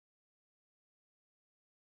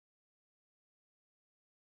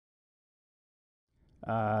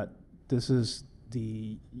This is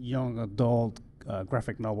the young adult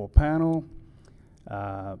graphic novel panel.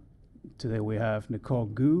 Today we have Nicole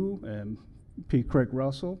Goux and P. Craig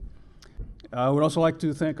Russell. I would also like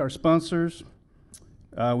to thank our sponsors,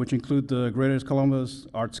 which include the Greater Columbus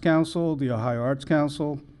Arts Council, the Ohio Arts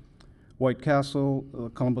Council, White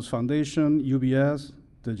Castle, Columbus Foundation, UBS,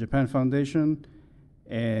 the Japan Foundation,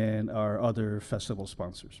 and our other festival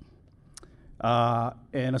sponsors.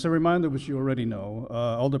 And as a reminder, which you already know,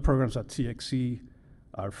 all the programs at TXC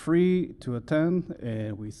are free to attend,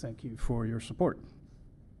 and we thank you for your support.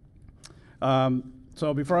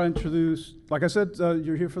 So before I introduce, like I said,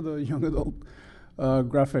 you're here for the young adult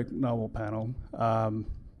graphic novel panel.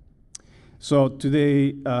 So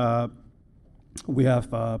today we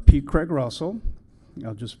have P. Craig Russell.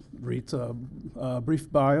 I'll just read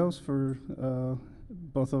brief bios for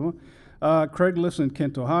both of them. Craig lives in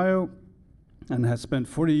Kent, Ohio, and has spent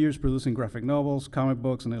 40 years producing graphic novels, comic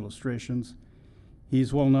books, and illustrations.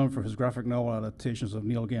 He's well known for his graphic novel adaptations of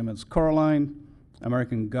Neil Gaiman's Coraline,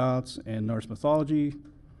 American Gods, and Norse mythology,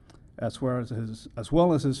 as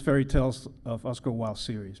well as his fairy tales of Oscar Wilde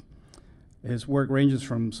series. His work ranges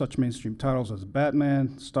from such mainstream titles as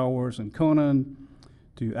Batman, Star Wars, and Conan,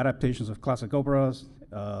 to adaptations of classic operas,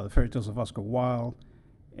 the fairy tales of Oscar Wilde,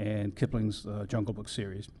 and Kipling's Jungle Book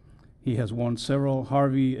series. He has won several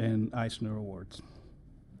Harvey and Eisner Awards.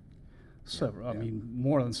 Several, I mean,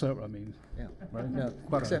 more than several, I mean. Yeah. Right? Yeah.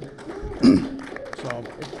 Quite so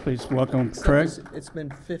please welcome Craig. It's been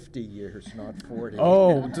 50 years, not 40.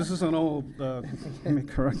 Oh, this is an old, let me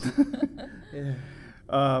correct.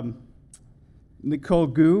 Yeah. Nicole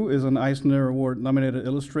Goux is an Eisner Award-nominated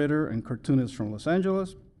illustrator and cartoonist from Los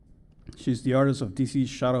Angeles. She's the artist of DC's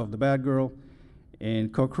Shadow of the Batgirl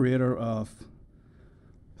and co-creator of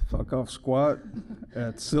Fuck Off Squad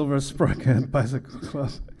at Silver Sprocket Bicycle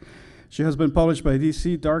Club. She has been published by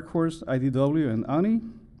DC, Dark Horse, IDW, and Ani.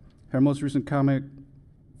 Her most recent comic,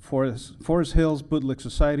 Forest Hills Bootleg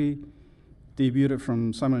Society, debuted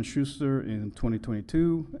from Simon & Schuster in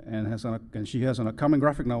 2022, and she has an upcoming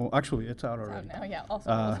graphic novel. Actually, it's out already. Out now, yeah, also.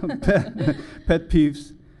 Pet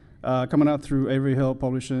Peeves, coming out through Avery Hill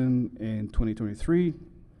Publishing in 2023.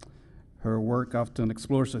 Her work often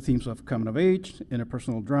explores the themes of coming of age,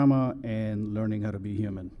 interpersonal drama, and learning how to be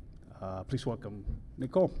human. Please welcome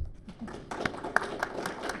Nicole.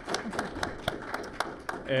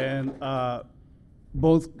 And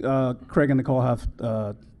both Craig and Nicole have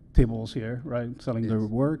tables here, right, selling their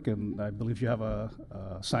work, and I believe you have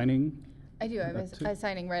a signing. I do. I have a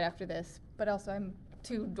signing right after this, but also I'm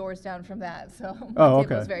 2 doors down from that, so my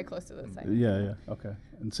table is very close to the signing. Yeah, okay.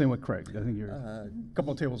 And same with Craig. I think you're a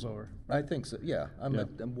couple of tables over. I think so, yeah. I'm at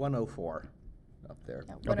 104 up there.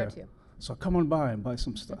 Yeah, 102. So come on by and buy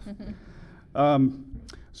some stuff.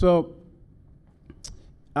 So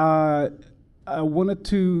I wanted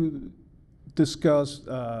to discuss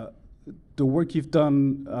the work you've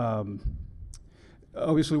done.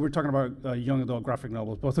 Obviously, we're talking about young adult graphic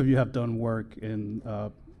novels. Both of you have done work in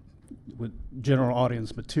with general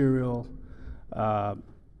audience material, but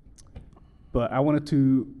I wanted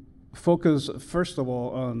to focus first of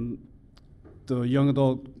all on the young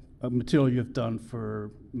adult material you've done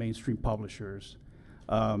for mainstream publishers.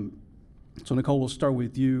 So Nicole, we'll start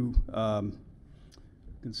with you. You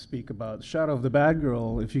can speak about Shadow of the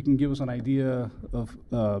Batgirl. If you can give us an idea of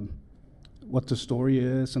what the story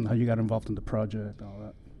is and how you got involved in the project and all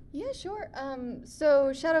that. Yeah, sure.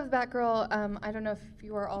 So Shadow of the Batgirl, I don't know if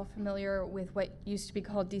you are all familiar with what used to be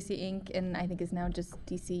called DC Inc. and I think is now just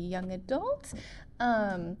DC Young Adult,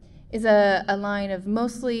 is a line of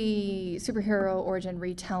mostly superhero origin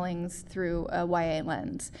retellings through a YA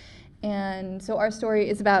lens. And so our story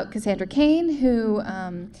is about Cassandra Cain, who,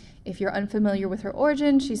 if you're unfamiliar with her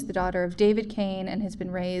origin, she's the daughter of David Cain and has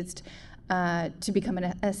been raised to become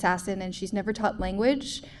an assassin, and she's never taught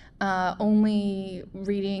language, only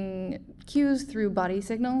reading cues through body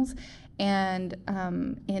signals. And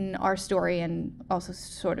in our story, and also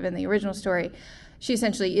sort of in the original story, she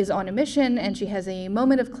essentially is on a mission, and she has a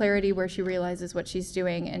moment of clarity where she realizes what she's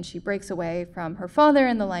doing, and she breaks away from her father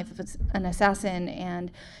and the life of an assassin,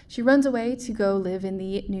 and she runs away to go live in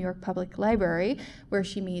the New York Public Library, where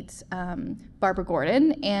she meets Barbara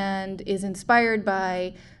Gordon, and is inspired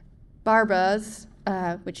by Barbara's,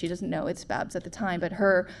 which she doesn't know, it's Babs at the time, but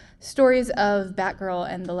her stories of Batgirl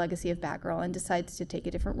and the legacy of Batgirl, and decides to take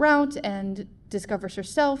a different route and discovers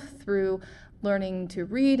herself through learning to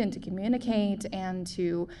read and to communicate and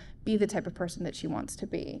to be the type of person that she wants to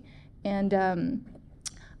be. And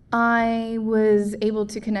I was able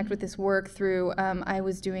to connect with this work through, I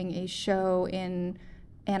was doing a show in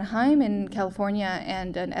Anaheim in California,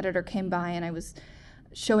 and an editor came by, and I was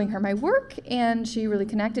showing her my work, and she really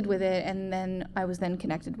connected with it. And then I was then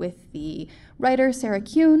connected with the writer, Sarah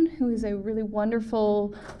Kuhn, who is a really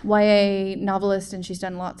wonderful YA novelist, and she's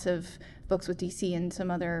done lots of books with DC and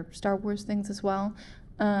some other Star Wars things as well.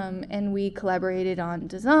 And we collaborated on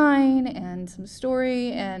design and some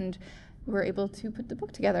story, and were able to put the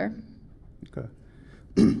book together. Okay.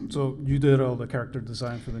 So you did all the character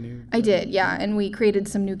design for the new? I did, yeah, and we created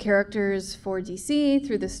some new characters for DC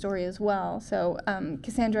through this story as well. So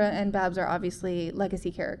Cassandra and Babs are obviously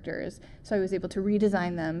legacy characters, so I was able to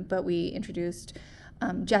redesign them, but we introduced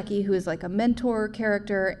Jackie, who is like a mentor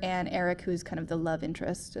character, and Eric, who's kind of the love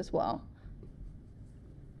interest as well.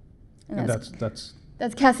 And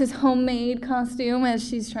that's Cass's homemade costume as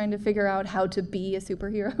she's trying to figure out how to be a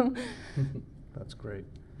superhero. That's great.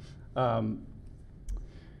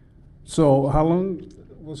 So how long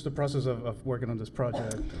was the process of working on this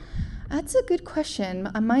project? That's a good question.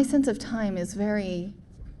 My sense of time is very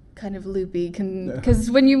kind of loopy,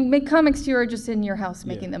 because when you make comics, you are just in your house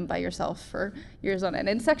making them by yourself for years on end.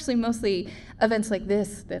 And it's actually mostly events like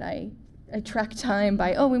this that I track time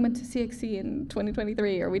by, we went to CXC in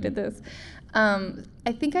 2023, or we did this.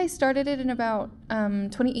 I think I started it in about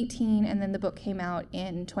 2018, and then the book came out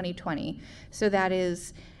in 2020. So that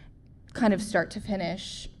is kind of start to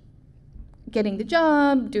finish, getting the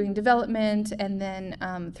job, doing development, and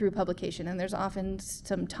then through publication. And there's often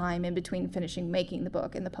some time in between finishing making the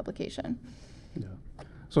book and the publication. Yeah.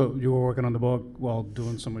 So you were working on the book while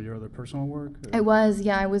doing some of your other personal work? Or? I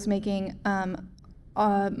was making,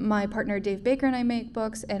 my partner Dave Baker and I make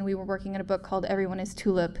books, and we were working on a book called Everyone is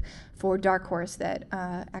Tulip for Dark Horse that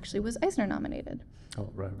actually was Eisner nominated. Oh,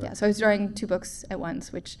 right. Yeah, so I was drawing 2 books at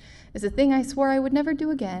once, which is a thing I swore I would never do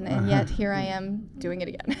again, and yet here I am doing it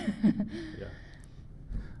again.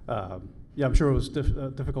 Yeah, I'm sure it was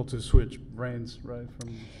difficult to switch brains, right?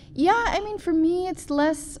 Yeah, I mean, for me, it's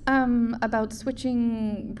less about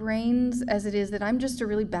switching brains as it is that I'm just a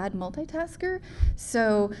really bad multitasker.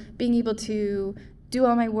 So being able to do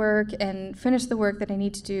all my work and finish the work that I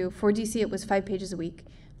need to do. For DC, it was 5 pages a week.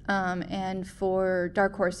 And for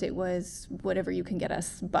Dark Horse, it was whatever you can get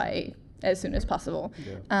us by as soon as possible.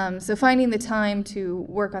 Yeah. So finding the time to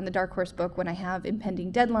work on the Dark Horse book when I have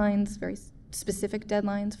impending deadlines, very specific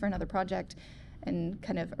deadlines for another project, and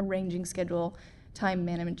kind of arranging schedule, time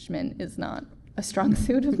management is not a strong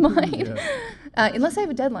suit of mine. Unless I have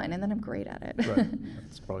a deadline, and then I'm great at it. Right.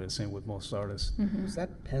 That's probably the same with most artists. Mm-hmm. Was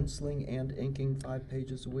that penciling and inking 5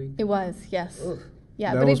 pages a week? It was, yes. Ugh.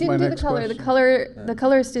 Yeah, That but I was my didn't do the next color. question. The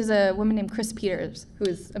colorist is a woman named Chris Peters, who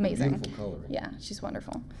is amazing. Beautiful coloring. Yeah, she's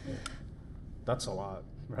wonderful. Yeah. That's a lot,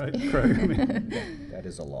 right, Craig? I mean, That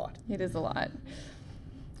is a lot. It is a lot.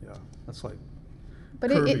 yeah, that's like. But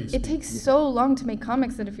Kirby it speak. takes so long to make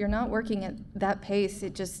comics that if you're not working at that pace,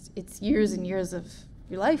 it's years and years of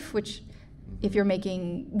your life, which if you're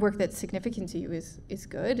making work that's significant to you is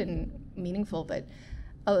good and meaningful. But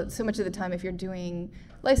so much of the time, if you're doing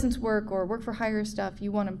license work or work for hire stuff,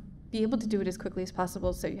 you want to be able to do it as quickly as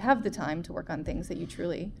possible so you have the time to work on things that you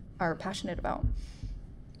truly are passionate about.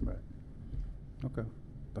 Right. Okay,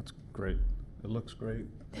 that's great. It looks great.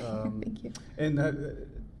 Thank you. And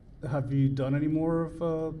have you done any more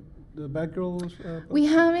of the Batgirl books? We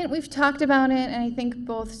haven't. We've talked about it, and I think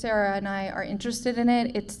both Sarah and I are interested in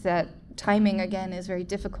it. It's that timing, again, is very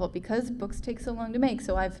difficult because books take so long to make.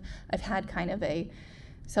 So I've had kind of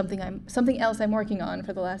something else I'm working on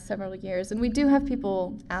for the last several years, and we do have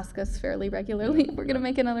people ask us fairly regularly if we're going to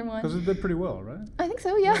make another one. Because it did pretty well, right? I think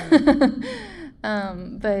so, yeah.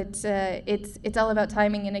 But it's all about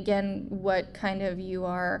timing, and again, what kind of you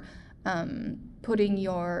are putting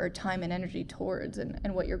your time and energy towards,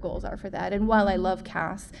 and what your goals are for that. And while I love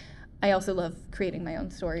Cass, I also love creating my own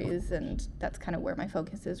stories, and that's kind of where my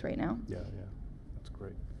focus is right now. Yeah, that's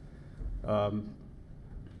great.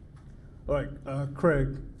 All right,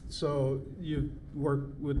 Craig, so you've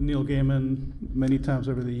worked with Neil Gaiman many times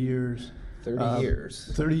over the years. 30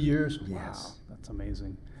 years. 30 years? Yes. Wow, that's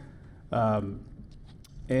amazing.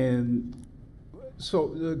 And so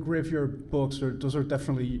the Graveyard books, those are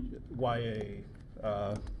definitely YA.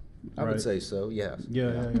 I would say so, yes.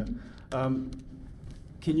 Yeah.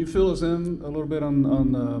 Can you fill us in a little bit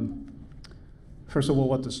on first of all,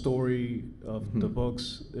 what the story of the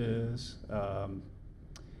books is?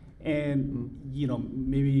 And,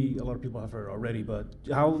 maybe a lot of people have heard already, but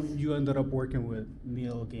how you ended up working with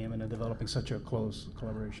Neil Gaiman and developing such a close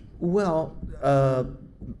collaboration? Well,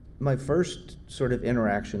 my first sort of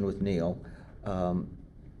interaction with Neil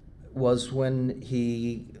was when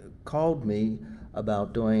he called me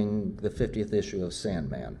about doing the 50th issue of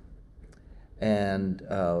Sandman. And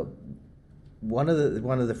one of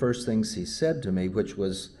the first things he said to me, which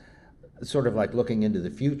was sort of like looking into the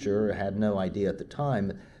future, I had no idea at the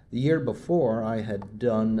time. The year before, I had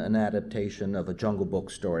done an adaptation of a Jungle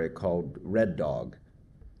Book story called Red Dog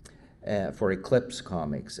for Eclipse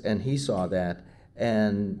Comics, and he saw that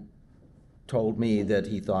and told me that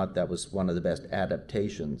he thought that was one of the best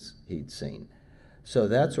adaptations he'd seen. So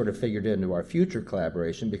that sort of figured into our future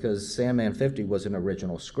collaboration, because Sandman 50 was an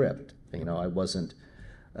original script. You know, I wasn't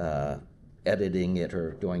editing it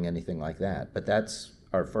or doing anything like that, but that's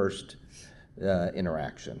our first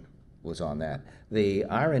interaction was on that. The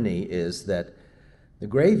irony is that the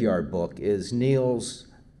Graveyard book is Neil's,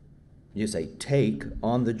 you say, take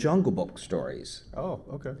on the Jungle Book stories. Oh,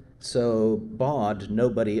 okay. So Bod,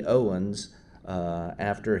 Nobody Owens,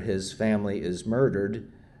 after his family is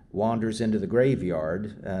murdered, wanders into the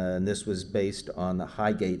graveyard, and this was based on the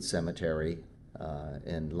Highgate Cemetery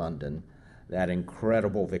in London, that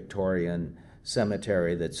incredible Victorian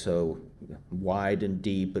cemetery that's so wide and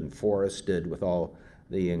deep and forested with all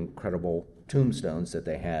the incredible tombstones that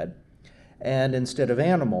they had. And instead of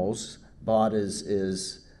animals, Bod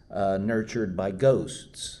is nurtured by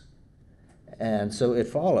ghosts. And so it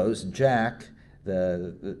follows Jack,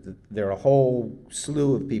 there are a whole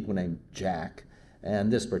slew of people named Jack,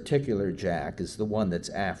 and this particular Jack is the one that's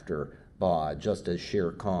after Bod, just as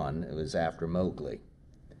Shere Khan was after Mowgli.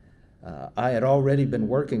 I had already been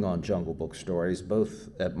working on Jungle Book stories, both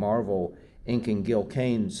at Marvel, inking Gil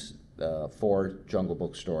Kane's 4 Jungle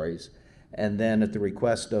Book stories, and then at the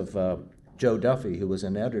request of Joe Duffy, who was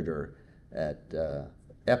an editor at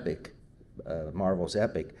Epic, Marvel's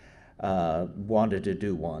Epic, wanted to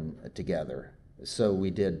do one together. So we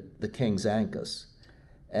did The King's Ankus,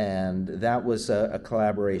 and that was a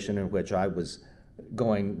collaboration in which I was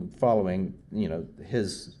following, you know,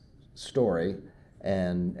 his story,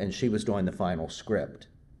 and she was doing the final script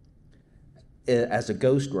as a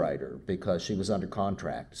ghostwriter because she was under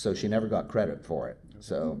contract, so she never got credit for it.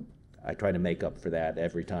 So I try to make up for that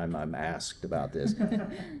every time I'm asked about this.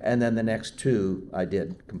 And then the next 2 I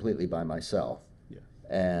did completely by myself. Yeah.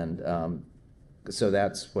 And so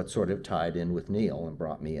that's what sort of tied in with Neil and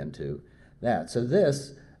brought me into that. So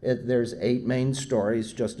there's 8 main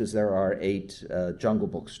stories, just as there are 8 Jungle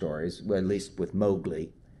Book stories, well, at least with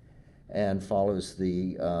Mowgli, and follows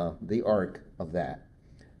the arc of that.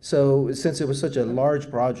 So since it was such a large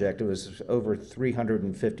project, it was over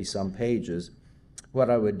 350 some pages, what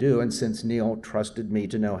I would do, and since Neil trusted me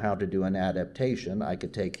to know how to do an adaptation, I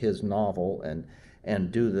could take his novel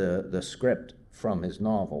and do the script from his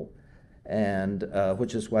novel, and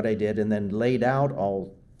which is what I did, and then laid out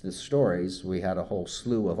all the stories. We had a whole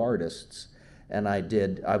slew of artists, and I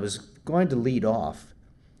was going to lead off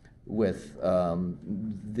with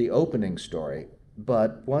the opening story,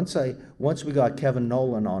 but once we got Kevin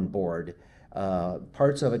Nolan on board,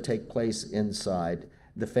 parts of it take place inside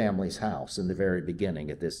the family's house in the very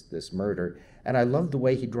beginning at this murder, and I love the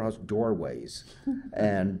way he draws doorways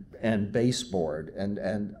and baseboard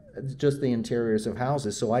and just the interiors of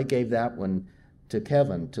houses. So I gave that one to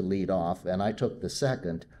Kevin to lead off, and I took the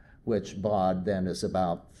second, which Bod then is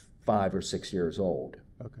about 5 or 6 years old.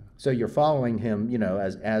 Okay. So you're following him, you know,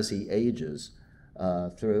 as he ages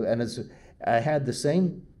through, and I had the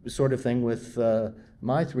same sort of thing with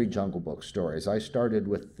my 3 Jungle Book stories. I started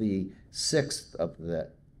with the 6th of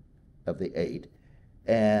the 8,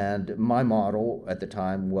 and my model at the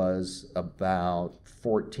time was about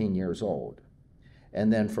 14 years old.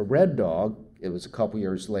 And then for Red Dog, it was a couple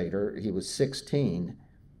years later, he was 16,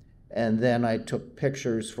 and then I took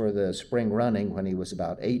pictures for the spring running when he was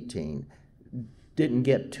about 18. Didn't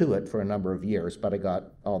get to it for a number of years, but I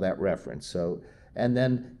got all that reference. So, and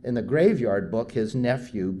then in the Graveyard book, his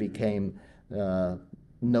nephew became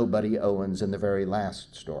Nobody Owens in the very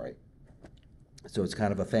last story. So it's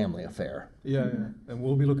kind of a family affair. Yeah, yeah. And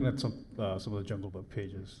we'll be looking at some of the Jungle Book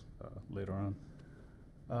pages later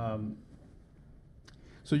on.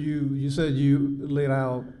 So you said you laid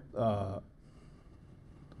out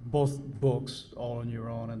both books all on your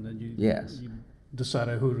own, and then you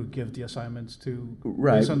decided who to give the assignments to,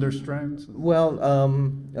 right, based on their strengths. Well,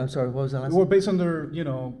 I'm sorry, what was that last? Well, based on their, you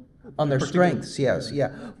know, on their strengths, yes,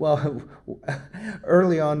 yeah. Well,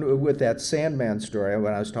 early on with that Sandman story,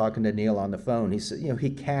 when I was talking to Neil on the phone, he said, you know, he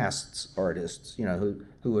casts artists, you know,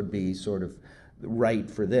 who would be sort of right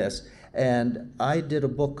for this. And I did a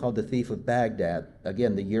book called The Thief of Baghdad,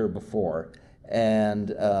 again, the year before. And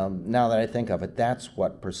now that I think of it, that's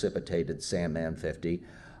what precipitated Sandman 50.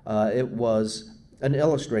 It was an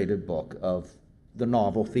illustrated book of the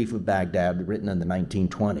novel Thief of Baghdad, written in the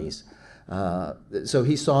 1920s. So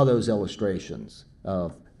he saw those illustrations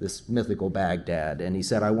of this mythical Baghdad, and he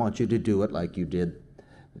said, I want you to do it like you did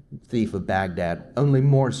Thief of Baghdad, only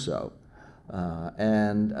more so.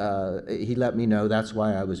 And he let me know that's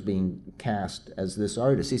why I was being cast as this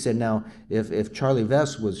artist. He said, now, if Charlie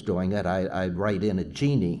Vess was doing it, I'd write in a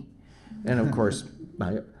genie. And of course,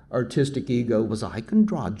 my artistic ego was, I can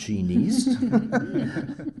draw genies.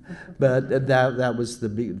 But that was the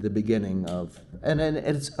beginning of, and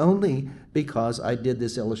it's only because I did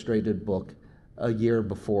this illustrated book a year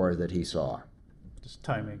before that he saw. Just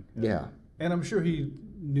timing. Yeah. And I'm sure he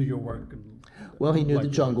knew your work. And, well, he knew the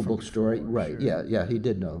liked Jungle it Book story, before, right? sure. Yeah, he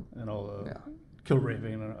did know. And all the Yeah.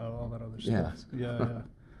 Kilraven and all that other Yeah. stuff.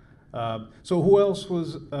 Yeah. So who else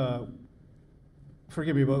was?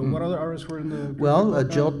 Forgive me, but what other artists were in the? Well,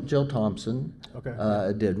 Jill Thompson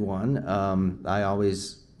Okay. did one. I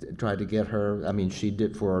always tried to get her. I mean, she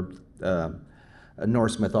did for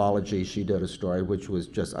Norse mythology. She did a story which was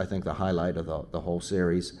just, I think, the highlight of the whole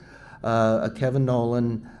series. Kevin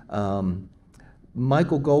Nolan.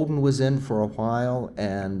 Michael Golden was in for a while,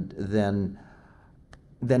 and then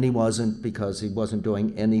he wasn't, because he wasn't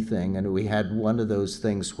doing anything. And we had one of those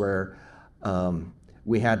things where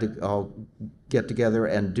we had to all get together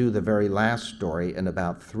and do the very last story in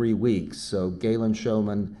about 3 weeks. So Galen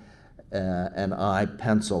Showman and I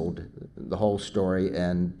penciled the whole story,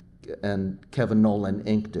 and Kevin Nolan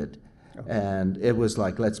inked it. Okay. And it was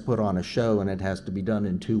like, let's put on a show, and it has to be done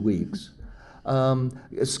in 2 weeks.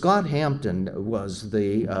 Scott Hampton was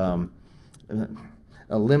the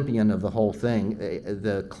Olympian of the whole thing.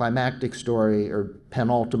 The climactic story, or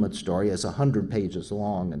penultimate story, is 100 pages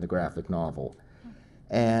long in the graphic novel.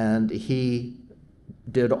 And he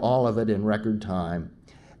did all of it in record time.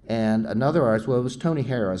 And another artist, well, it was Tony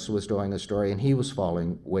Harris, was doing a story, and he was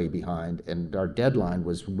falling way behind, and our deadline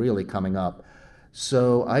was really coming up.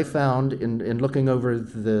 So I found, in looking over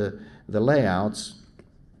the layouts,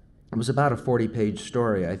 it was about a 40-page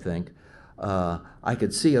story, I think. I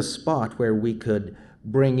could see a spot where we could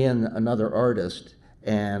bring in another artist,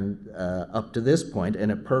 and up to this point,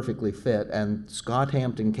 and it perfectly fit. And Scott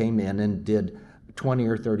Hampton came in and did 20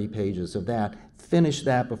 or 30 pages of that, finished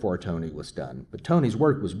that before Tony was done. But Tony's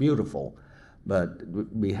work was beautiful, but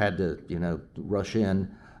we had to, rush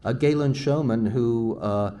in. Galen Showman, who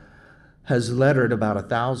has lettered about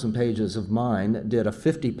 1,000 pages of mine, did a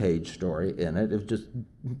 50-page story in it. It was just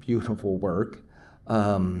beautiful work.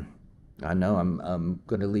 I know I'm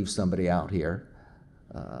going to leave somebody out here.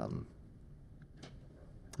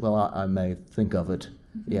 Well, I may think of it.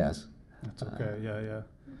 Yes. That's okay. Yeah.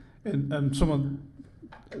 And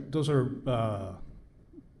those are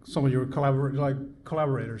some of your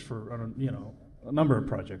collaborators for a number of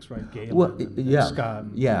projects, right? Galen, well, and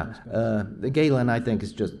Scott. Galen, I think,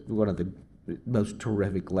 is just one of the most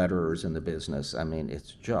terrific letterers in the business. I mean,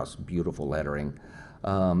 it's just beautiful lettering.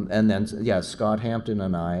 And then, Scott Hampton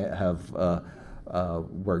and I have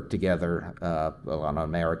worked together on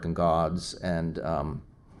American Gods and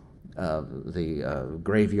the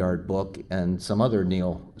Graveyard Book and some other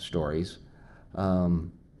Neil stories.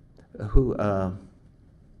 Trying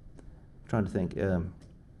to think.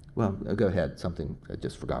 Well, go ahead. Something, I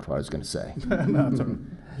just forgot what I was going to say. No, it's okay.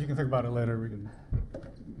 You can think about it later. We can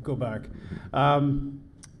go back.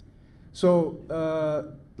 So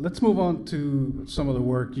let's move on to some of the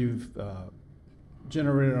work you've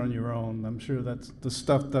generated on your own. I'm sure that's the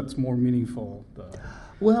stuff that's more meaningful.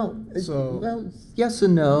 Well, yes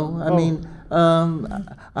and no. I mean,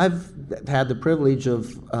 I've had the privilege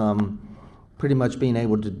of pretty much being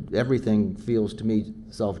able to, everything feels to me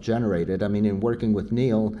self-generated. I mean, in working with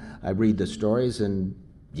Neil, I read the stories and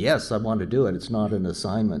yes, I want to do it. It's not an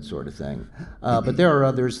assignment sort of thing. But there are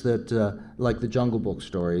others that, like the Jungle Book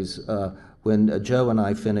stories, when Joe and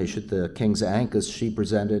I finished at the King's Anchus, she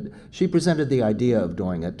presented the idea of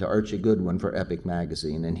doing it to Archie Goodwin for Epic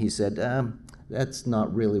Magazine, and he said, that's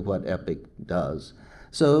not really what Epic does.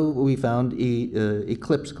 So we found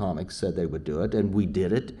Eclipse Comics said they would do it, and we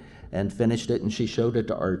did it and finished it, and she showed it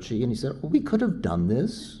to Archie, and he said, well, we could have done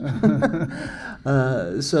this.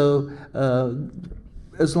 As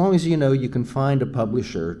long as you can find a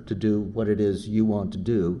publisher to do what it is you want to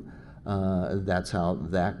do, that's how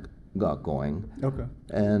that got going. Okay.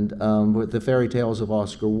 And with the Fairy Tales of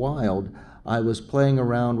Oscar Wilde, I was playing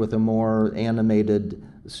around with a more animated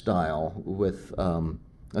style with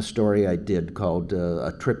a story I did called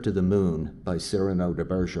A Trip to the Moon by Cyrano de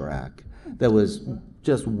Bergerac that was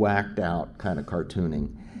just whacked out kind of cartooning.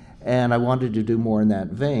 And I wanted to do more in that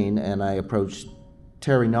vein, and I approached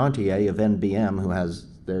Terry Nantier of NBM, who has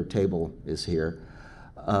their table is here,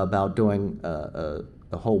 about doing a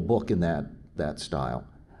whole book in that style.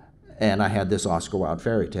 And I had this Oscar Wilde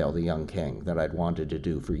fairy tale, The Young King, that I'd wanted to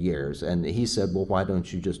do for years. And he said, well, why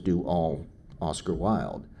don't you just do all Oscar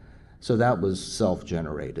Wilde? So that was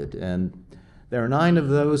self-generated. And there are 9 of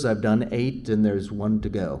those. I've done 8, and there's 1 to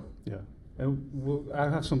go. Yeah. And I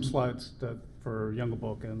have some slides for Jungle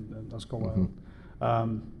Book and Oscar Wilde.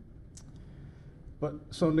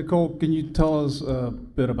 So Nicole, can you tell us a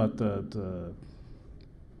bit about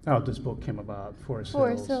how this book came about, Forest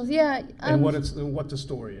Hills, yeah. And what the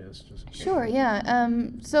story is? Sure, yeah.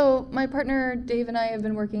 So my partner Dave and I have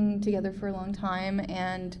been working together for a long time,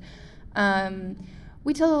 and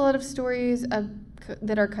we tell a lot of stories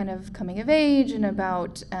that are kind of coming of age and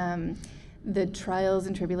about the trials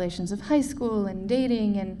and tribulations of high school and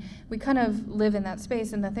dating, and we kind of live in that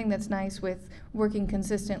space. And the thing that's nice with working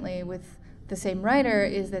consistently with the same writer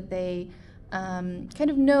is that they kind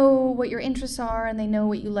of know what your interests are, and they know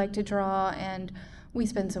what you like to draw, and we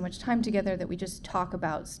spend so much time together that we just talk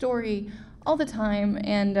about story all the time.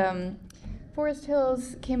 And Forest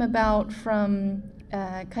Hills came about from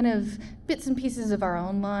kind of bits and pieces of our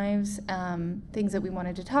own lives, things that we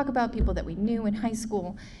wanted to talk about, people that we knew in high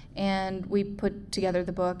school, and we put together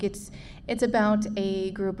the book. It's about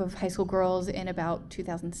a group of high school girls in about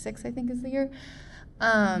 2006, I think is the year,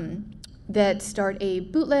 that start a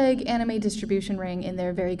bootleg anime distribution ring in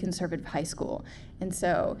their very conservative high school. And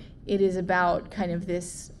so it is about kind of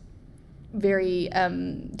this very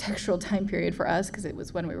textual time period for us, because it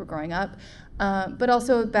was when we were growing up, but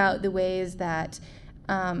also about the ways that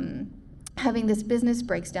having this business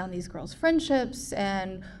breaks down these girls' friendships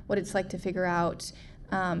and what it's like to figure out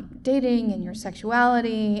dating and your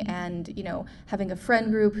sexuality, and having a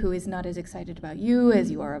friend group who is not as excited about you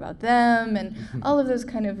as you are about them, and all of those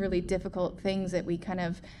kind of really difficult things that we kind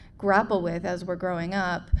of grapple with as we're growing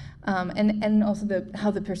up, and also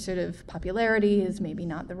how the pursuit of popularity is maybe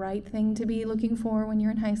not the right thing to be looking for when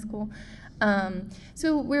you're in high school.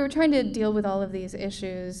 So we were trying to deal with all of these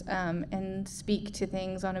issues and speak to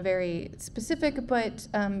things on a very specific but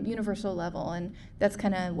universal level, and that's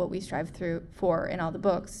kind of what we strive for in all the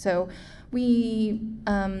books. So we,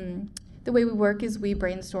 the way we work is we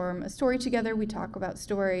brainstorm a story together, we talk about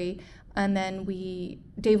story, and then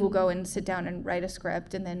Dave will go and sit down and write a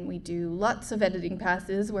script, and then we do lots of editing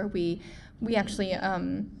passes where we actually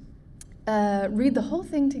read the whole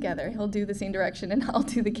thing together. He'll do the scene direction and I'll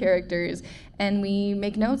do the characters, and we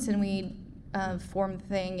make notes and we form the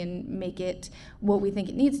thing and make it what we think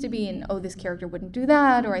it needs to be, and this character wouldn't do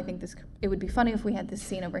that, or I think it would be funny if we had this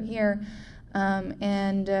scene over here,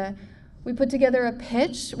 and we put together a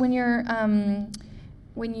pitch.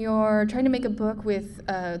 When you're trying to make a book with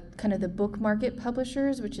kind of the book market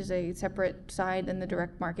publishers, which is a separate side than the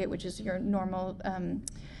direct market, which is your normal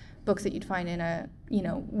books that you'd find in a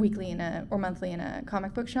weekly or monthly in a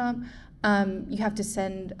comic book shop, you have to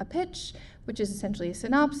send a pitch, which is essentially a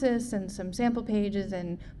synopsis and some sample pages,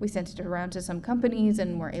 and we sent it around to some companies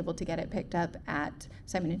and were able to get it picked up at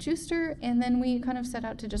Simon & Schuster, and then we kind of set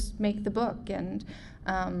out to just make the book. And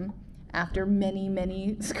after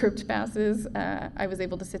many script passes, I was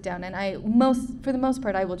able to sit down, and for the most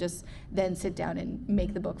part, I will just then sit down and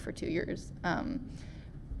make the book for 2 years,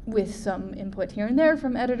 with some input here and there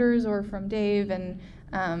from editors or from Dave. And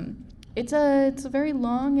it's a very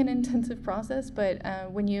long and intensive process, but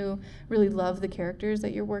when you really love the characters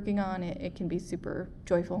that you're working on, it can be super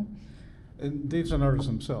joyful. And Dave's an artist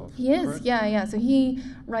himself. He is, correct? yeah. So he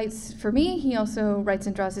writes for me. He also writes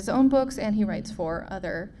and draws his own books, and he writes for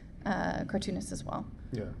other cartoonists as well.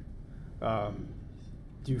 Yeah.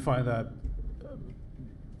 Do you find that,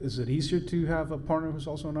 is it easier to have a partner who's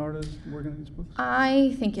also an artist working on these books?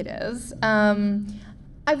 I think it is.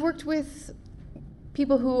 I've worked with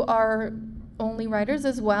people who are only writers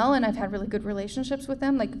as well, and I've had really good relationships with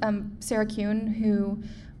them. Like Sarah Kuhn, who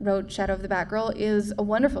wrote Shadow of the Batgirl, is a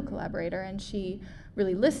wonderful collaborator, and she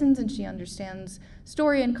really listens and she understands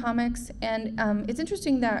story and comics. And it's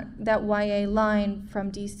interesting that YA line from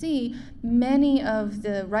DC, many of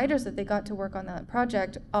the writers that they got to work on that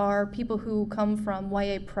project are people who come from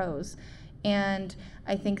YA prose. And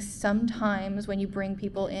I think sometimes when you bring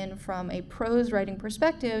people in from a prose writing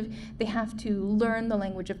perspective, they have to learn the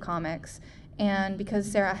language of comics. And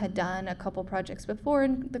because Sarah had done a couple projects before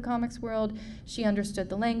in the comics world, she understood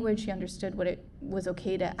the language, she understood what it was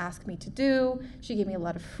okay to ask me to do. She gave me a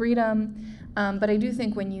lot of freedom. But I do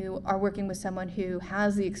think when you are working with someone who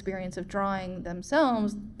has the experience of drawing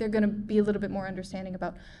themselves, they're going to be a little bit more understanding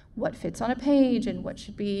about what fits on a page and what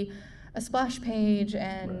should be a splash page,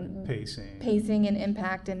 and pacing and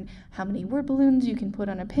impact, and how many word balloons you can put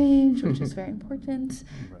on a page, which is very important.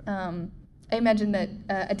 Right. I imagine that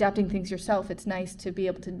adapting things yourself, it's nice to be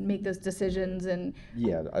able to make those decisions and.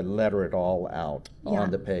 Yeah, I letter it all out Yeah.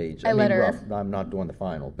 on the page. I letter- rough, I'm not doing the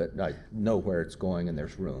final, but I know where it's going and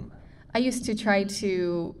there's room. I used to try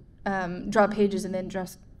to draw pages and then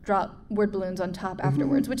just drop word balloons on top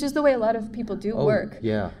afterwards, which is the way a lot of people do work.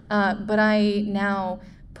 Yeah. But I now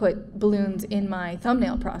put balloons in my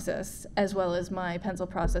thumbnail process as well as my pencil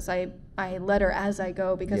process. I letter as I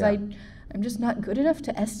go because Yeah. I'm just not good enough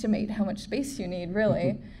to estimate how much space you need,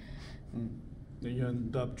 really. You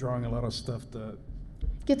end up drawing a lot of stuff that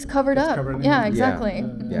Gets covered Gets up. covered in Yeah, it. exactly.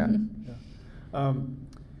 Yeah.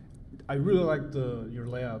 I really like your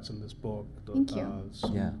layouts in this book. Thank you.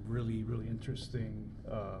 Some Yeah. really, really interesting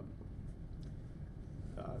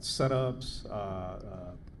setups.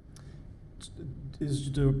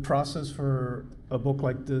 Is the process for a book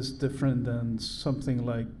like this different than something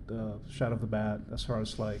like Shadow of the Bat, as far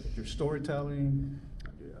as like your storytelling?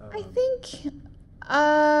 I think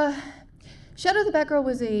Shadow of the Batgirl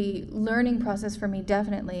was a learning process for me,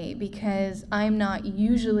 definitely, because I'm not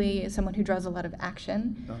usually someone who draws a lot of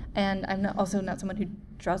action, No. and I'm also not someone who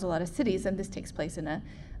draws a lot of cities, and this takes place in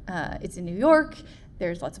it's in New York.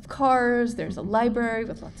 There's lots of cars, there's a library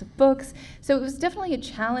with lots of books. So it was definitely a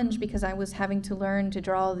challenge because I was having to learn to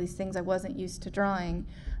draw all these things I wasn't used to drawing.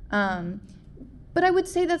 But I would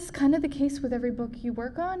say that's kind of the case with every book you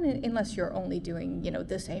work on, unless you're only doing,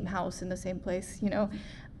 the same house in the same place,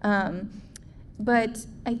 But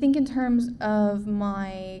I think in terms of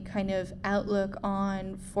my kind of outlook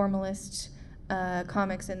on formalist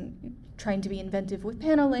comics and trying to be inventive with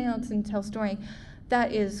panel layouts and tell story,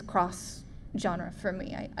 that is cross-genre for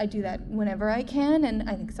me. I do that whenever I can, and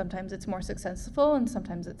I think sometimes it's more successful and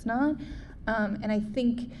sometimes it's not. And I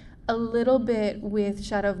think a little bit with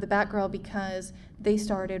Shadow of the Batgirl because they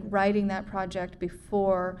started writing that project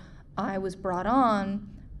before I was brought on.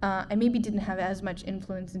 I maybe didn't have as much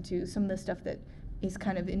influence into some of the stuff that is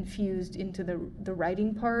kind of infused into the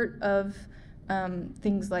writing part of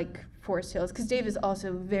things like Forest Hills, because Dave is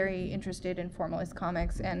also very interested in formalist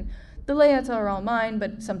comics, and the layouts are all mine,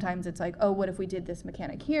 but sometimes it's like, oh, what if we did this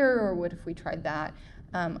mechanic here, or what if we tried that?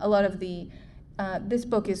 A lot of this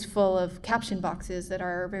book is full of caption boxes that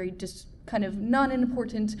are very just kind of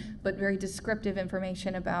non-important, but very descriptive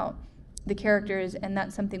information about the characters, and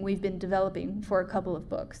that's something we've been developing for a couple of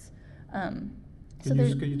books. Can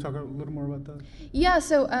you talk a little more about that? Yeah,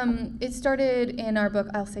 so it started in our book,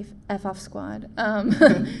 I'll say F Off Squad,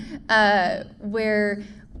 where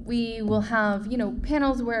we will have,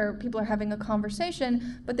 panels where people are having a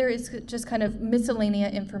conversation, but there is just kind of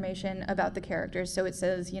miscellaneous information about the characters. So it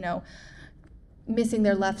says, missing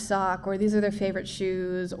their left sock, or these are their favorite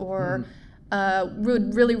shoes, or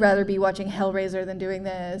would really rather be watching Hellraiser than doing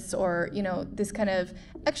this, or this kind of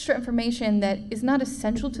extra information that is not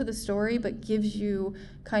essential to the story but gives you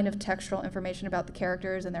kind of textual information about the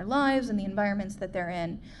characters and their lives and the environments that they're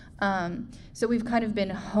in. So we've kind of been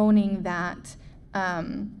honing that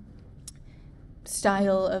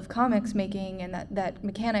style of comics making and that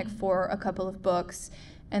mechanic for a couple of books.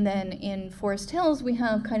 And then in Forest Hills we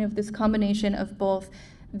have kind of this combination of both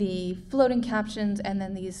the floating captions and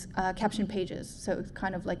then these caption pages. So it's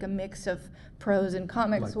kind of like a mix of prose and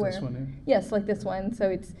comics. Like this one here? Yes, like this one. So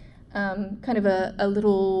it's kind of a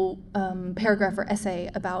little paragraph or essay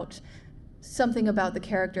about something about the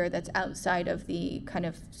character that's outside of the kind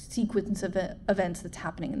of sequence of events that's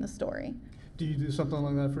happening in the story. Do you do something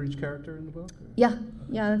like that for each character in the book? Yeah.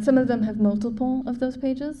 Some of them have multiple of those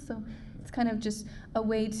pages, so it's kind of just a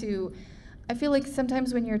way to. I feel like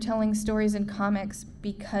sometimes when you're telling stories in comics,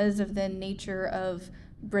 because of the nature of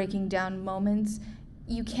breaking down moments,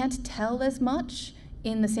 you can't tell as much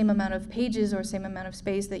in the same amount of pages or same amount of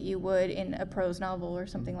space that you would in a prose novel or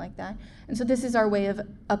something like that. And so this is our way of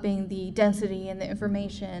upping the density and the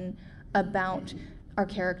information about our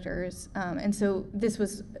characters. And so this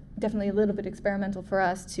was definitely a little bit experimental for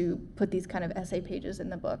us to put these kind of essay pages in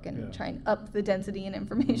the book and try and up the density and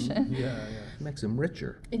information. Yeah. Makes them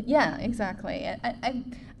richer. Yeah, exactly. I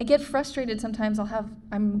get frustrated sometimes.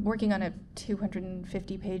 I'm working on a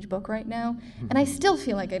 250-page book right now, and I still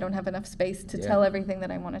feel like I don't have enough space to tell everything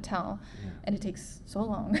that I want to tell, and it takes so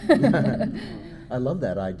long. I love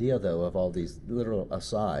that idea, though, of all these little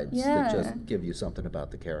asides that just give you something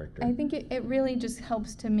about the character. I think it really just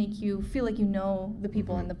helps to make you feel like you know the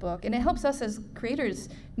people in the book, and it helps us as creators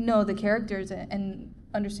know the characters and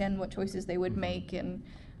understand what choices they would make, and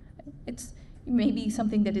it's maybe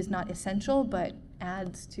something that is not essential but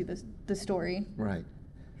adds to the story. Right.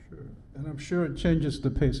 Sure. And I'm sure it changes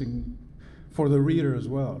the pacing for the reader as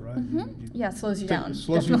well, right? Yeah, it slows you down. It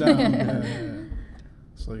slows you definitely. down. Yeah.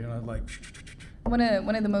 So you're not like one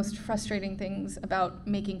of the most frustrating things about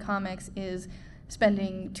making comics is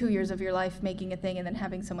spending 2 years of your life making a thing and then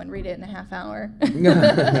having someone read it in a half hour.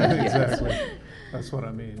 Exactly. That's what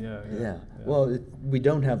I mean. Yeah. Well, we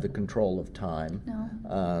don't have the control of time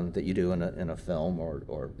No. that you do in a film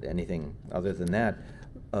or anything other than that.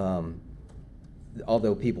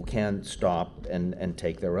 Although people can stop and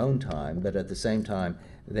take their own time, but at the same time,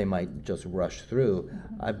 they might just rush through.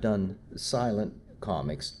 I've done silent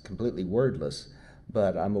comics, completely wordless,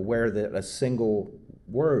 but I'm aware that a single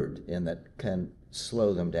word in that can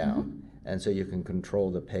slow them down, and so you can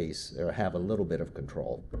control the pace or have a little bit of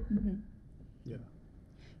control. Yeah.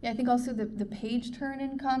 Yeah, I think also the page turn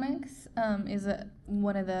in comics is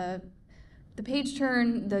one of the page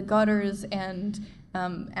turn, the gutters, and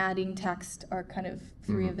adding text are kind of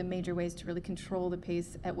three of the major ways to really control the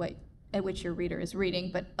pace at which your reader is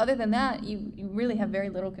reading. But other than that, you really have very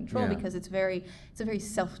little control because it's a very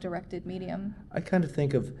self-directed medium. I kind of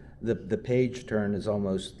think of the page turn as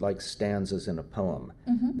almost like stanzas in a poem,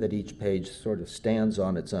 that each page sort of stands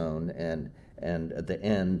on its own and at the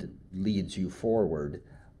end leads you forward,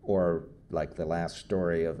 or like the last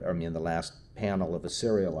the last panel of a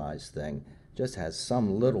serialized thing just has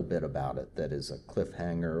some little bit about it that is a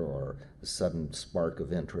cliffhanger or a sudden spark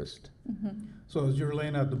of interest. So as you're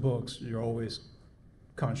laying out the books, you're always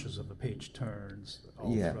conscious of the page turns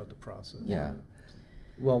all throughout the process. Yeah.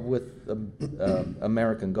 Well, with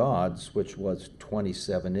American Gods, which was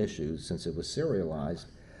 27 issues since it was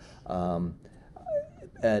serialized, and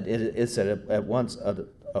it's at once a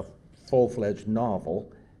full-fledged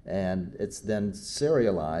novel, and it's then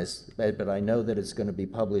serialized, but I know that it's going to be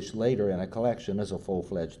published later in a collection as a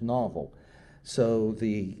full-fledged novel. So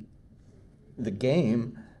the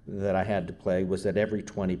game that I had to play was that every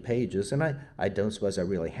 20 pages, and I don't suppose I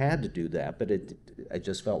really had to do that, but I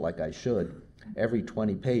just felt like I should. Every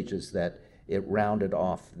 20 pages that it rounded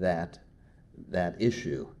off that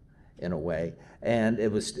issue in a way, and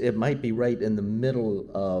it might be right in the middle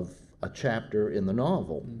of a chapter in the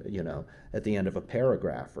novel, at the end of a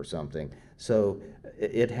paragraph or something. So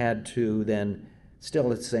it had to then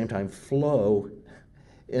still at the same time flow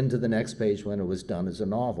into the next page when it was done as a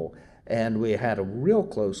novel. And we had a real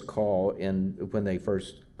close call when they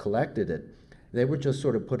first collected it. They were just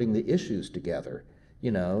sort of putting the issues together.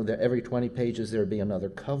 Every 20 pages there'd be another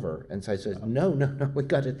cover. And so I said, no, we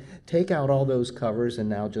got to take out all those covers and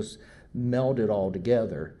now just meld it all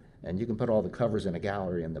together. And you can put all the covers in a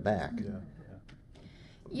gallery in the back.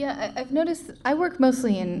 Yeah, I've noticed, I work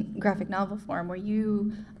mostly in graphic novel form where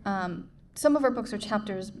some of our books are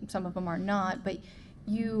chapters, some of them are not, but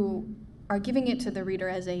you are giving it to the reader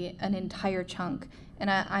as an entire chunk. And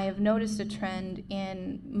I have noticed a trend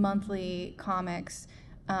in monthly comics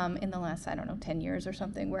in the last, 10 years or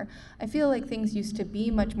something, where I feel like things used to be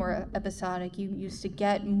much more episodic. You used to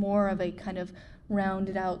get more of a kind of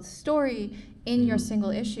rounded out story in your single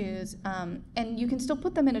issues, and you can still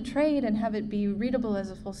put them in a trade and have it be readable as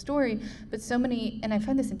a full story, but and I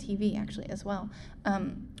find this in TV actually as well,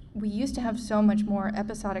 we used to have so much more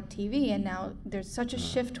episodic TV, and now there's such a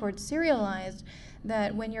shift towards serialized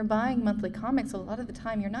that when you're buying monthly comics, a lot of the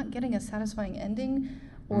time you're not getting a satisfying ending,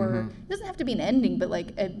 or it doesn't have to be an ending, but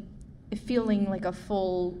like a feeling like a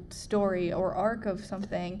full story or arc of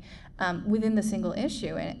something within the single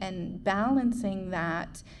issue, and balancing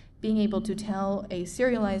that, being able to tell a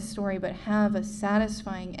serialized story but have a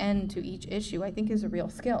satisfying end to each issue, I think is a real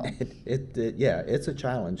skill. It's a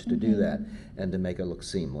challenge to do that and to make it look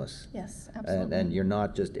seamless. Yes, absolutely. And you're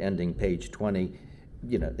not just ending page 20,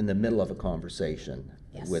 in the middle of a conversation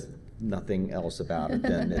with nothing else about it,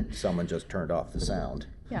 then someone just turned off the sound.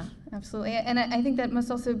 Yeah, absolutely. And I think that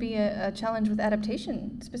must also be a challenge with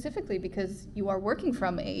adaptation specifically, because you are working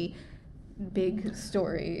from a big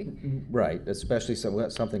story. Right, especially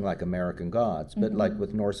something like American Gods. But like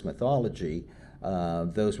with Norse mythology,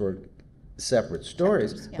 those were separate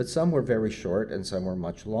stories, Chapters, but some were very short and some were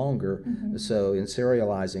much longer. So in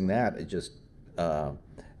serializing that, it just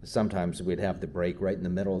sometimes we'd have the break right in the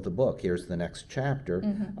middle of the book. Here's the next chapter.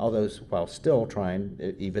 Although while still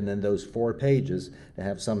trying, even in those 4 pages, to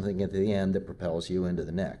have something at the end that propels you into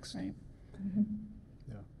the next. Right.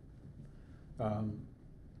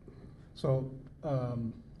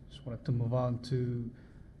 Just wanted to move on to,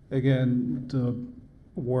 again, the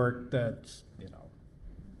work that's,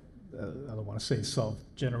 I don't want to say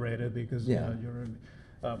self-generated because you're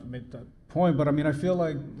made that point, but I feel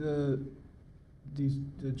like the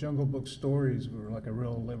Jungle Book stories were like a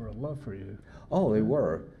real labor of love for you. Oh, they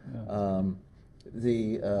were. Yeah.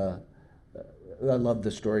 I loved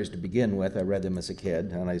the stories to begin with. I read them as a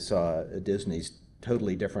kid, and I saw Disney's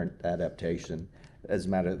totally different adaptation as a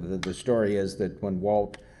matter, the story is that when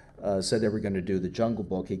Walt said they were going to do the Jungle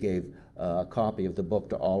Book, he gave a copy of the book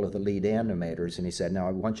to all of the lead animators, and he said, "Now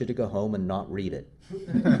I want you to go home and not read it."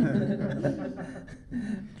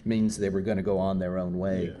 Which means they were going to go on their own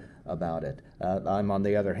way about it. I'm, on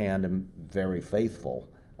the other hand, am very faithful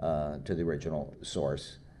to the original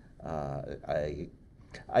source. I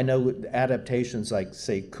know adaptations like,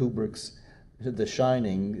 say, Kubrick's The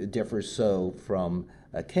Shining differs so from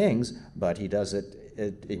King's, but he does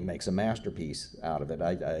it, he makes a masterpiece out of it.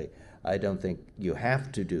 I don't think you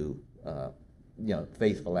have to do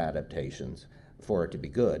faithful adaptations for it to be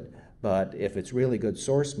good, but if it's really good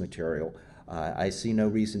source material, I see no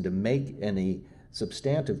reason to make any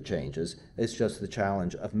substantive changes. It's just the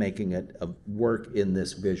challenge of making it work in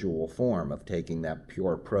this visual form, of taking that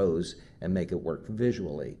pure prose and make it work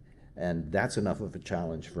visually, and that's enough of a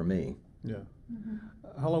challenge for me. Yeah.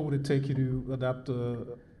 How long would it take you to adapt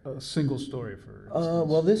a single story, for instance?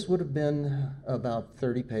 Well, this would have been about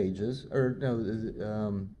 30 pages, or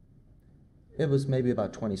no, it was maybe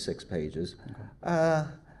about 26 pages. Okay.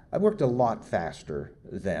 I worked a lot faster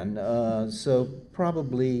then, so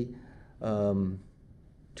probably 2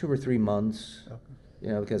 or 3 months,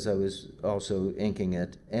 okay. Because I was also inking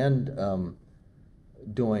it and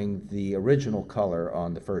doing the original color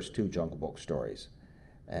on the first 2 Jungle Book stories.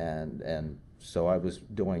 And so I was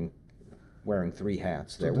wearing 3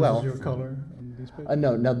 hats there. So this is your color on these pages?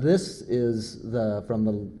 No, now this is from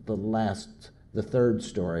the third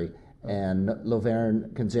story, and Lovern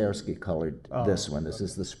Kanzerski colored this one. This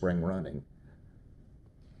is the spring running.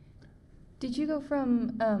 Did you go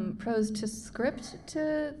from prose to script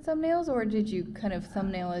to thumbnails, or did you kind of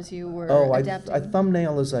thumbnail as you were adapting? I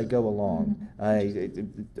thumbnail as I go along.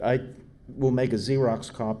 Mm-hmm. I will make a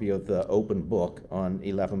Xerox copy of the open book on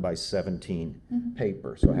 11 by 17 mm-hmm.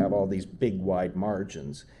 paper, so I have all these big wide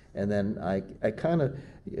margins, and then I kind of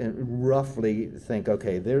roughly think,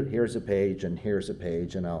 okay, here's a page and here's a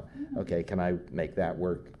page, and okay, can I make that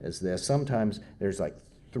work as this? Sometimes there's like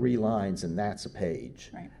 3 lines and that's a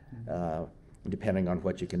page, right. Depending on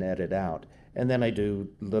what you can edit out. And then I do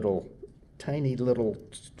tiny little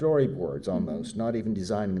storyboards almost, mm-hmm. not even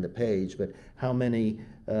designing the page, but how many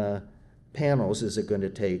panels is it going to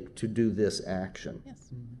take to do this action?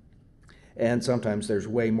 Yes. Mm-hmm. And sometimes there's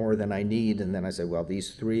way more than I need, and then I say, well,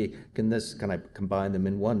 these 3, can I combine them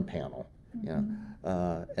in one panel?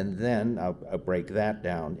 Mm-hmm. And then I'll break that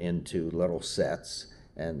down into little sets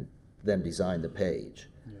and then design the page.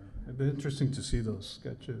 Yeah, it'd be interesting to see those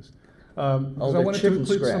sketches. The chicken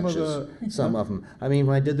scratches, some of them. I mean,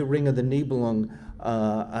 when I did the Ring of the Nibelung,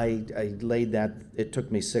 I laid that, it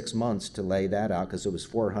took me 6 months to lay that out because it was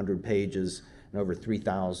 400 pages and over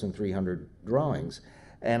 3,300 drawings.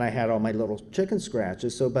 And I had all my little chicken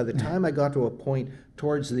scratches, so by the time I got to a point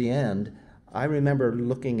towards the end, I remember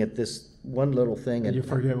looking at this one little thing, and you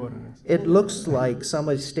forget what it is. It looks like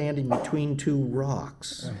somebody standing between 2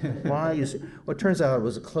 rocks. Why is it? Well, it turns out it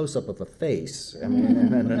was a close-up of a face,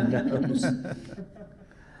 and a nose.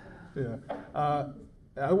 Yeah.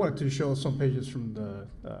 I wanted to show some pages from the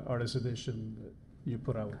artist edition that you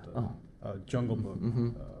put out with the Jungle Book.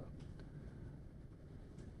 Mm-hmm.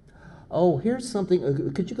 Here's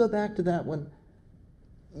something. Could you go back to that one?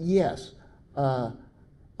 Yes.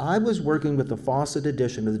 I was working with the Fawcett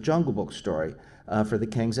edition of the Jungle Book story for the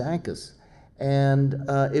King's Ankus. And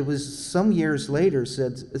it was some years later,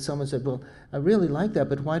 someone said, well, I really like that,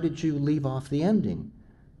 but why did you leave off the ending?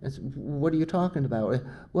 I said, what are you talking about?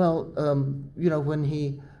 Well, when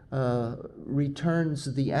he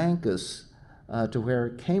returns the Ankus to where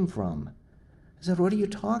it came from. I said, what are you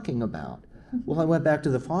talking about? Well, I went back to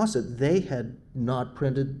the Fawcett. They had not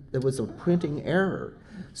printed, there was a printing error.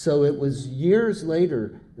 So it was years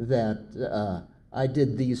later that I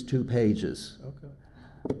did these 2 pages. Okay.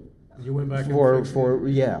 You went back for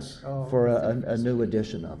a new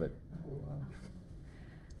edition of it.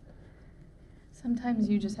 Sometimes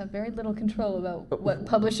you just have very little control about what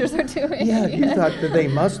publishers are doing. Yeah, you thought that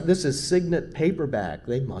this is Signet paperback.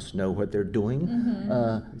 They must know what they're doing.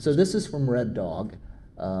 Mm-hmm. So this is from Red Dog,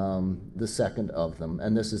 the second of them,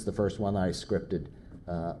 and this is the first one I scripted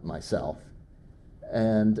myself.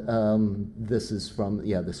 And this is from,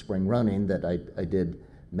 the Spring Running that I did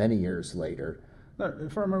many years later. Now,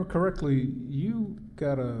 if I remember correctly, you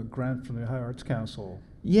got a grant from the High Arts Council.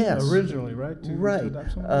 Yes. Originally, right? Right.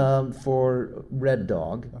 For Red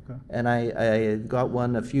Dog. Okay. And I got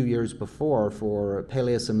one a few years before for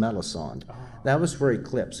Peleus and Melisande. Oh. That was for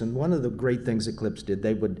Eclipse. And one of the great things Eclipse did,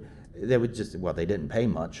 they would just, well, they didn't pay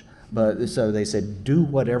much, but so they said, do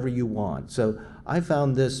whatever you want. So I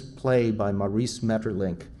found this play by Maurice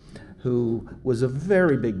Maeterlinck, who was a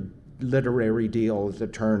very big literary deal at the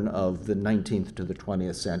turn of the 19th to the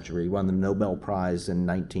 20th century. He won the Nobel Prize in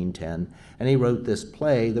 1910, and he wrote this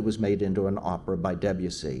play that was made into an opera by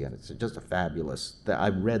Debussy, and it's just a fabulous. I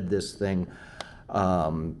read this thing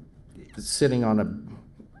sitting on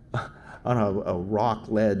a rock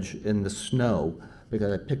ledge in the snow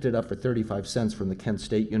because I picked it up for 35 cents from the Kent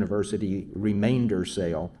State University remainder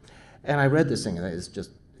sale, and I read this thing, and it's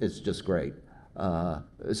just great.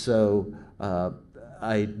 So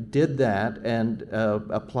I did that and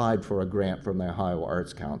applied for a grant from the Ohio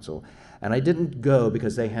Arts Council. And I didn't go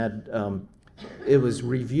because they had, it was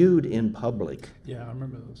reviewed in public. Yeah, I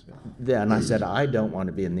remember those. Yeah. Then I said, I don't want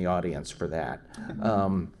to be in the audience for that.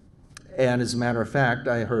 And as a matter of fact,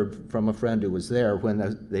 I heard from a friend who was there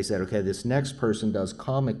when they said, okay, this next person does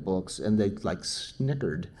comic books, and they like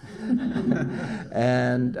snickered.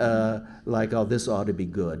 And like, oh, this ought to be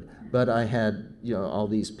good. But I had, you know, all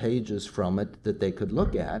these pages from it that they could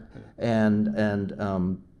look at, and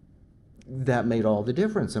that made all the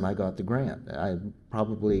difference, and I got the grant. I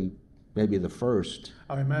probably maybe the first.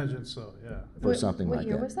 I imagine so, yeah. For something like that.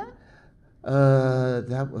 What year was that?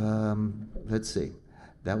 Let's see.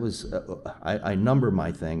 That was, I number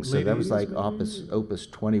my things, so Late that was 80s, like maybe? opus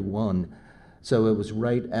 21. So it was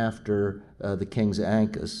right after The King's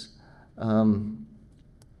Anchus.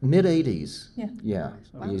 Mid-80s. Yeah. Yeah,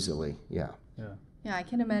 Wow. easily, yeah. Yeah. Yeah, I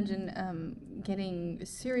can imagine getting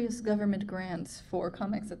serious government grants for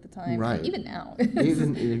comics at the time. Right. Even now.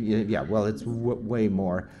 Even, yeah, well, it's way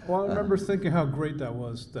more. Well, I remember thinking how great that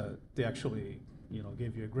was that they actually, you know,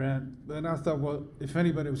 gave you a grant. And I thought, well, if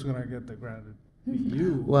anybody was going to get the grant, it'd be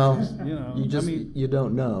you. Well, you know, you just, I mean, you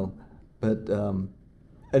don't know, but,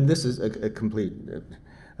 and this is a complete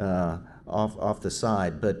off the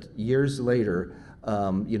side, but years later,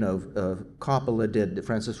 you know,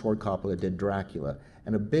 Francis Ford Coppola did Dracula,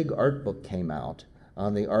 and a big art book came out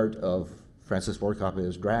on the art of Francis Ford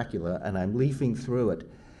Coppola's Dracula, and I'm leafing through it,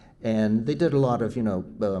 and they did a lot of, you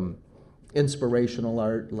know, inspirational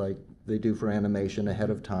art like they do for animation ahead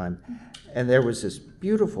of time. And there was this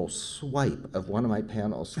beautiful swipe of one of my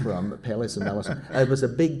panels from Peleus and Melisande. It was a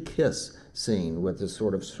big kiss scene with this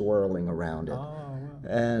sort of swirling around it. oh, wow.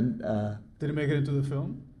 And Did it make it into the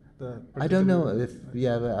film? I don't know if,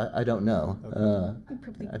 yeah, I don't know.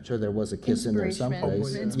 Probably I'm sure there was a kiss in there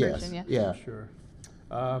someplace. Inspiration, Yes, yeah. Sure.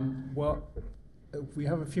 Well, we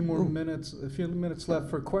have a few minutes left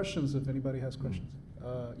for questions, if anybody has questions.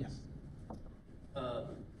 Yes.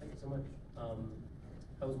 Thank you so much.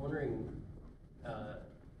 I was wondering,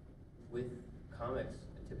 with comics,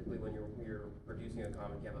 typically when you're producing a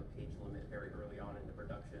comic, you have a page limit very early on in the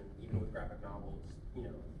production. Even with graphic novels, you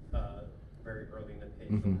know, very early in the pitch,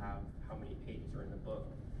 you'll have how many pages are in the book.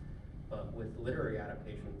 But with literary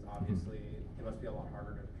adaptations, obviously, it must be a lot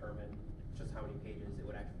harder to determine just how many pages it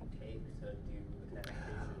would actually take to do an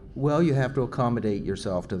adaptation. Well, you have to accommodate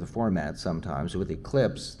yourself to the format sometimes. With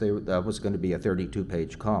Eclipse, that was going to be a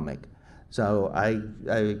 32-page comic. So I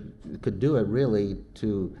could do it really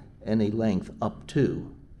to any length up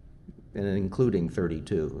to, and including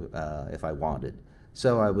 32 if I wanted.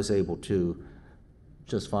 So I was able to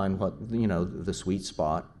just find what, you know, the sweet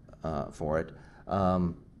spot for it.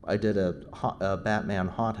 I did a Batman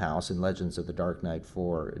Hothouse in Legends of the Dark Knight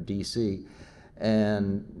for DC,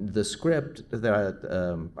 and the script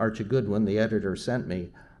that Archie Goodwin, the editor, sent me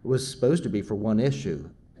was supposed to be for one issue,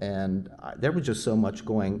 and there was just so much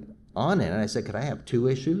going on in it. And I said, could I have 2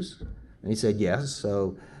 issues? And he said yes,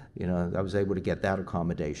 so, you know, I was able to get that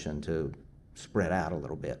accommodation to spread out a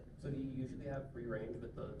little bit. So do you usually have free range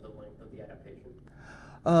with the length of the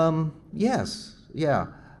adaptation? Yes, yeah.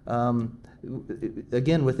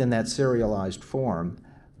 Again, within that serialized form,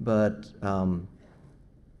 but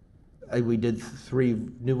we did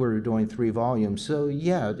knew we were doing 3 volumes, so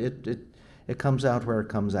yeah, it comes out where it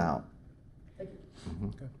comes out. Thank you.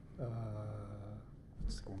 Okay.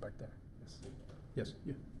 Let's go back there. Yes. Yes.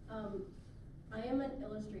 Yeah. I am an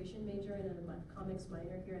illustration major and a comics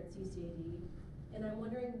minor here at CCAD, and I'm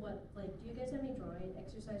wondering do you guys have any drawing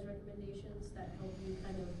exercise recommendations that help you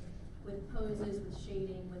kind of with poses, with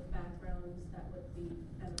shading, with backgrounds that would be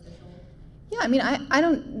beneficial? Yeah, I mean, I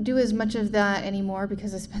don't do as much of that anymore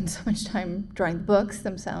because I spend so much time drawing the books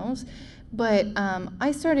themselves. But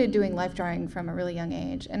I started doing life drawing from a really young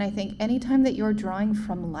age. And I think anytime that you're drawing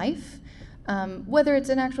from life, whether it's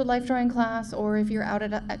an actual life drawing class or if you're out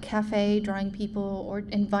at a cafe drawing people or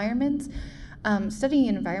environments, studying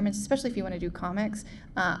environments, especially if you want to do comics,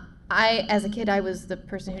 as a kid, I was the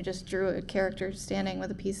person who just drew a character standing with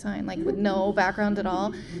a peace sign, like with no background at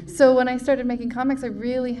all. So when I started making comics, I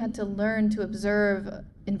really had to learn to observe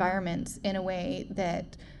environments in a way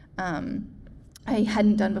that I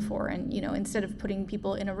hadn't done before. And, instead of putting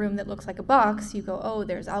people in a room that looks like a box, you go, oh,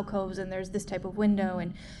 there's alcoves and there's this type of window,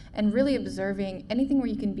 and really observing anything where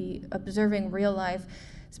you can be observing real life,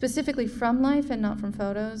 specifically from life and not from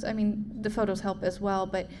photos. I mean, the photos help as well,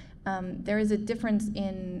 but there is a difference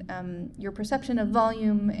in your perception of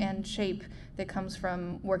volume and shape that comes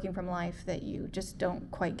from working from life that you just don't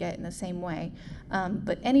quite get in the same way.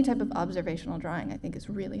 But any type of observational drawing, I think, is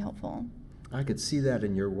really helpful. I could see that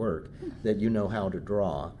in your work, that you know how to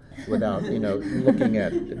draw without, looking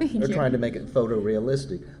at or trying to make it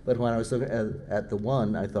photorealistic. But when I was looking at the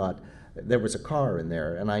one, I thought there was a car in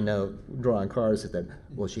there, and I know drawing cars that,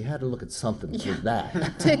 well, she had to look at something for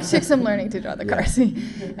that. Took some learning to draw the cars.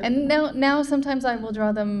 And now sometimes I will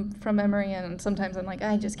draw them from memory, and sometimes I'm like,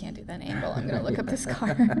 I just can't do that angle. I'm going to look up this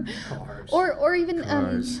car. Cars. Or even,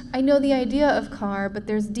 Cars. I know the idea of car, but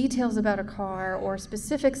there's details about a car or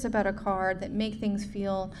specifics about a car that make things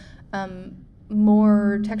feel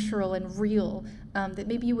more textural and real that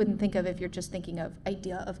maybe you wouldn't think of if you're just thinking of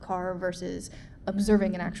idea of car versus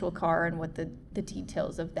observing an actual car and what the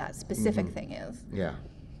details of that specific thing is. Yeah.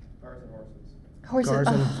 Cars and horses. Horses. Cars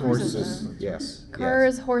and oh, horses. Yes.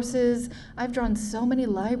 Cars, horses. I've drawn so many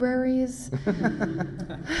libraries.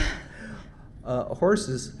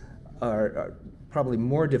 Horses are probably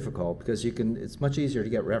more difficult because it's much easier to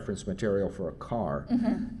get reference material for a car.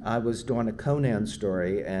 I was doing a Conan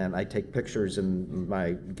story, and I take pictures in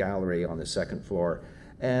my gallery on the second floor,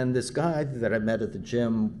 and this guy that I met at the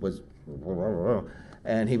gym was,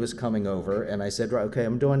 and he was coming over, and I said, okay,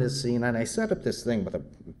 I'm doing this scene, and I set up this thing with a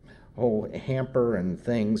whole hamper and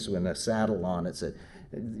things with a saddle on it. Said,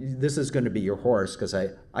 this is going to be your horse, because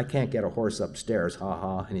I can't get a horse upstairs,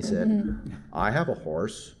 ha. And he said, I have a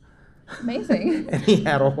horse. Amazing. And he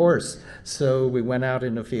had a horse. So we went out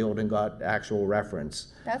in the field and got actual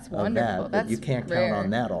reference. That's of wonderful. That. That's You can't rare. count on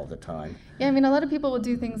that all the time. Yeah, I mean, a lot of people will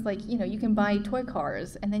do things like, you can buy toy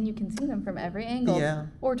cars and then you can see them from every angle. Yeah.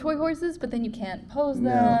 Or toy horses, but then you can't pose No.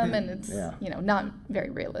 them, and it's, Yeah. not very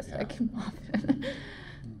realistic often.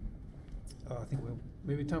 I think we'll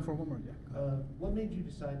maybe time for one more. Yeah. What made you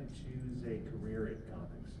decide to choose a career in comics?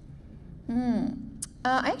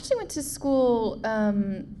 I actually went to school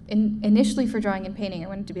initially for drawing and painting. I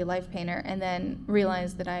wanted to be a life painter, and then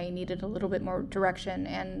realized that I needed a little bit more direction,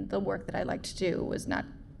 and the work that I liked to do was not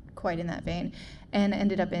quite in that vein, and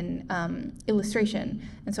ended up in illustration.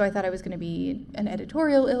 And so I thought I was going to be an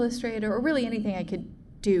editorial illustrator, or really anything I could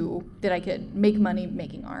do that I could make money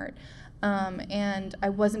making art. And I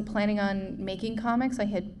wasn't planning on making comics. I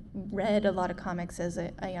had read a lot of comics as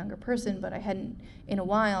a younger person, but I hadn't in a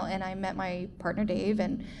while. And I met my partner, Dave,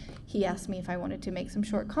 and he asked me if I wanted to make some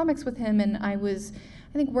short comics with him. And I was,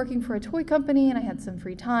 I think, working for a toy company, and I had some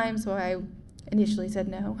free time, so I initially said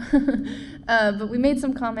no. But we made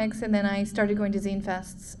some comics, and then I started going to zine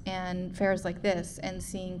fests and fairs like this and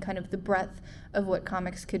seeing kind of the breadth of what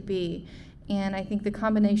comics could be. And I think the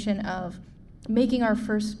combination of making our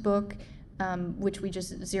first book, which we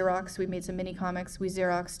just Xeroxed. We made some mini comics. We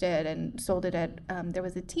Xeroxed it and sold it at, there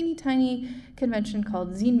was a teeny tiny convention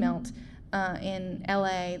called Zine Melt in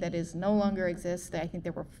LA that is no longer exists. I think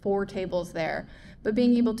there were 4 tables there. But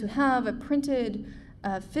being able to have a printed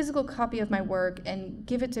physical copy of my work and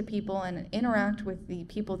give it to people and interact with the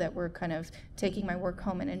people that were kind of taking my work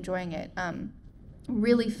home and enjoying it,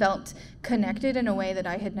 really felt connected in a way that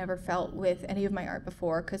I had never felt with any of my art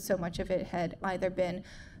before, because so much of it had either been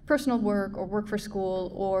personal work or work for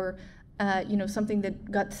school or something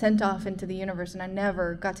that got sent off into the universe, and I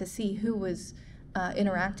never got to see who was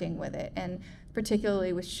interacting with it. And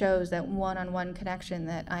particularly with shows, that one-on-one connection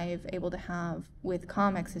that I've able to have with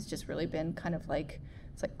comics has just really been kind of like,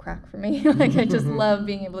 it's like crack for me. Like, I just love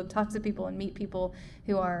being able to talk to people and meet people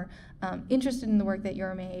who are interested in the work that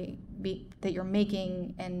you're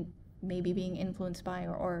making, and maybe being influenced by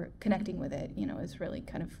or connecting with it, is really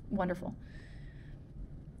kind of wonderful.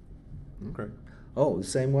 Okay. Oh, the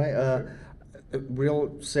same way. Real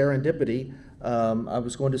serendipity. I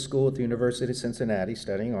was going to school at the University of Cincinnati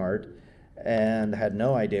studying art, and had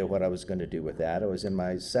no idea what I was going to do with that. I was in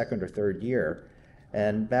my 2nd or 3rd year,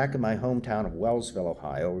 and back in my hometown of Wellsville,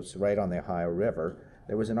 Ohio, which is right on the Ohio River,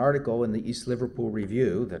 there was an article in the East Liverpool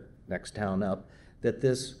Review, the next town up, that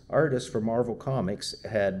this artist for Marvel Comics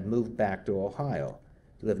had moved back to Ohio,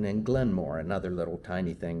 living in Glenmore, another little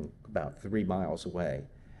tiny thing about 3 miles away.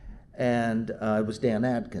 And it was Dan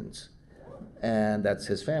Adkins, and that's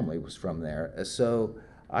his family was from there. So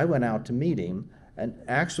I went out to meet him, and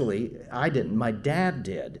actually I didn't, my dad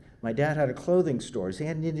did. My dad had a clothing store, so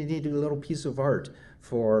he needed a little piece of art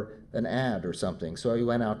for an ad or something. So he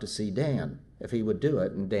went out to see Dan if he would do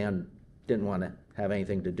it, and Dan didn't want to have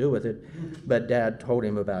anything to do with it. But Dad told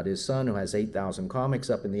him about his son who has 8,000 comics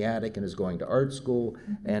up in the attic and is going to art school.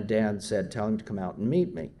 And Dad said, tell him to come out and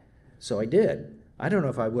meet me. So I did. I don't know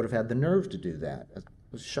if I would have had the nerve to do that. I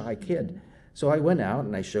was a shy kid. So I went out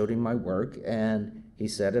and I showed him my work, and he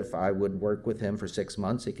said if I would work with him for 6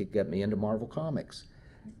 months, he could get me into Marvel Comics.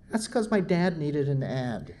 That's because my dad needed an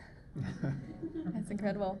ad. That's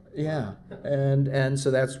incredible. Yeah, and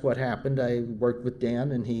so that's what happened. I worked with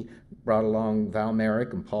Dan, and he brought along Val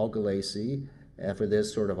Merrick and Paul Galassi for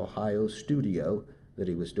this sort of Ohio studio that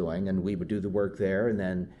he was doing, and we would do the work there, and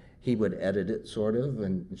then he would edit it sort of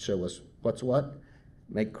and show us what's what,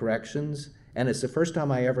 make corrections. And it's the first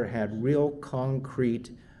time I ever had real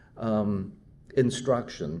concrete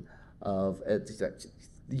instruction of the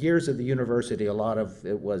years of the university. A lot of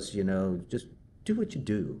it was, you know, just do what you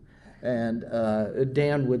do. And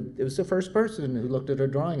Dan it was the first person who looked at our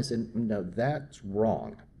drawing and said, no, that's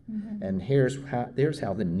wrong. Mm-hmm. And here's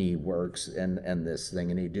how the knee works and this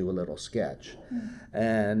thing, and he'd do a little sketch. Mm-hmm.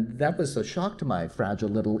 And that was a shock to my fragile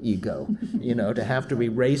little ego, you know, to have to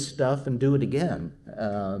erase stuff and do it again.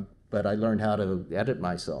 But I learned how to edit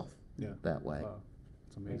myself that way. Wow,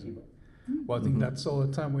 it's amazing. Well, I think that's all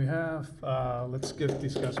the time we have. Let's give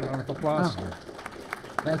these guys a round of applause.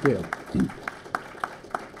 Thank you.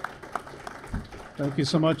 Thank you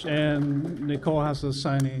so much. And Nicole has a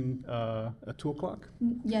signing at 2 o'clock?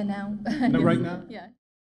 Yeah, now. No, right now? Yeah.